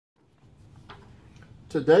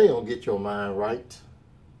Today on Get Your Mind Right,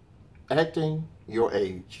 acting your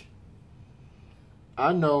age.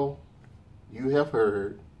 I know you have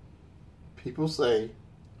heard people say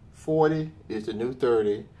 40 is the new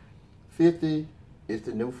 30, 50 is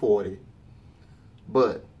the new 40,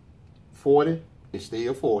 but 40 is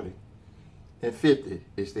still 40, and 50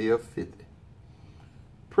 is still 50.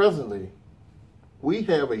 Presently, we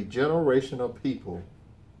have a generation of people,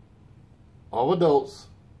 of adults,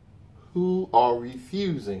 who are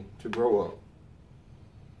refusing to grow up.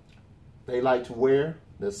 They like to wear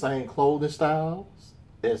the same clothing styles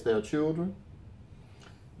as their children.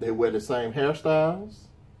 They wear the same hairstyles.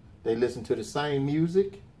 They listen to the same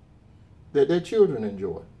music that their children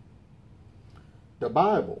enjoy. The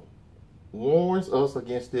Bible warns us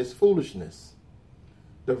against this foolishness.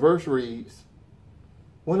 The verse reads,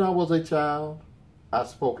 "When I was a child, I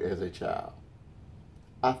spoke as a child.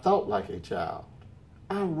 I thought like a child.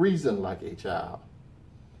 I reasoned like a child.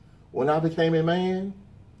 When I became a man,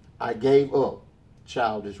 I gave up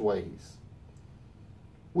childish ways."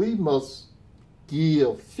 We must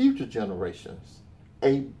give future generations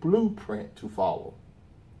a blueprint to follow.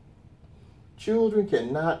 Children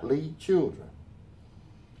cannot lead children.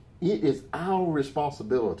 It is our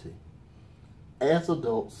responsibility as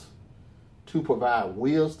adults to provide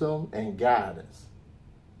wisdom and guidance,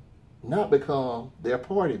 not become their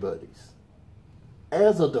party buddies.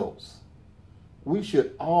 As adults, we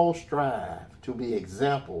should all strive to be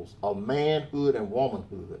examples of manhood and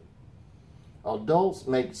womanhood. Adults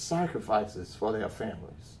make sacrifices for their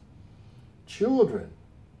families. Children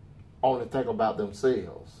only think about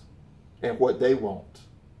themselves and what they want.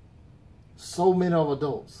 So many of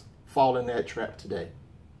adults fall in that trap today.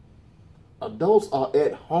 Adults are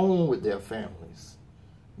at home with their families,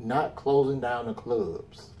 not closing down the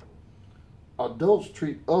clubs. Adults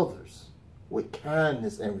treat others with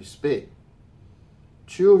kindness and respect.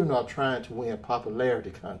 Children are trying to win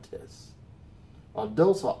popularity contests.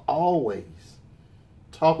 Adults are always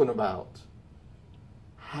talking about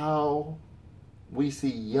how we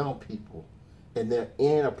see young people and their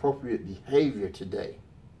inappropriate behavior today.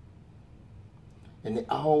 And they're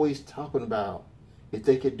always talking about if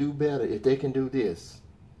they could do better, if they can do this,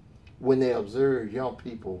 when they observe young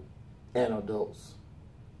people and adults.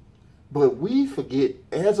 But we forget,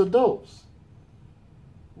 as adults,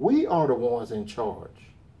 we are the ones in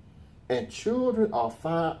charge, and children are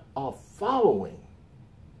following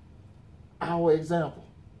our example.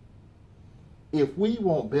 If we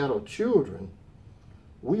want better children,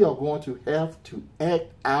 we are going to have to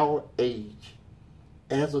act our age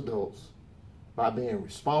as adults by being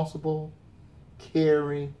responsible,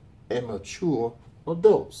 caring, and mature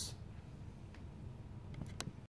adults.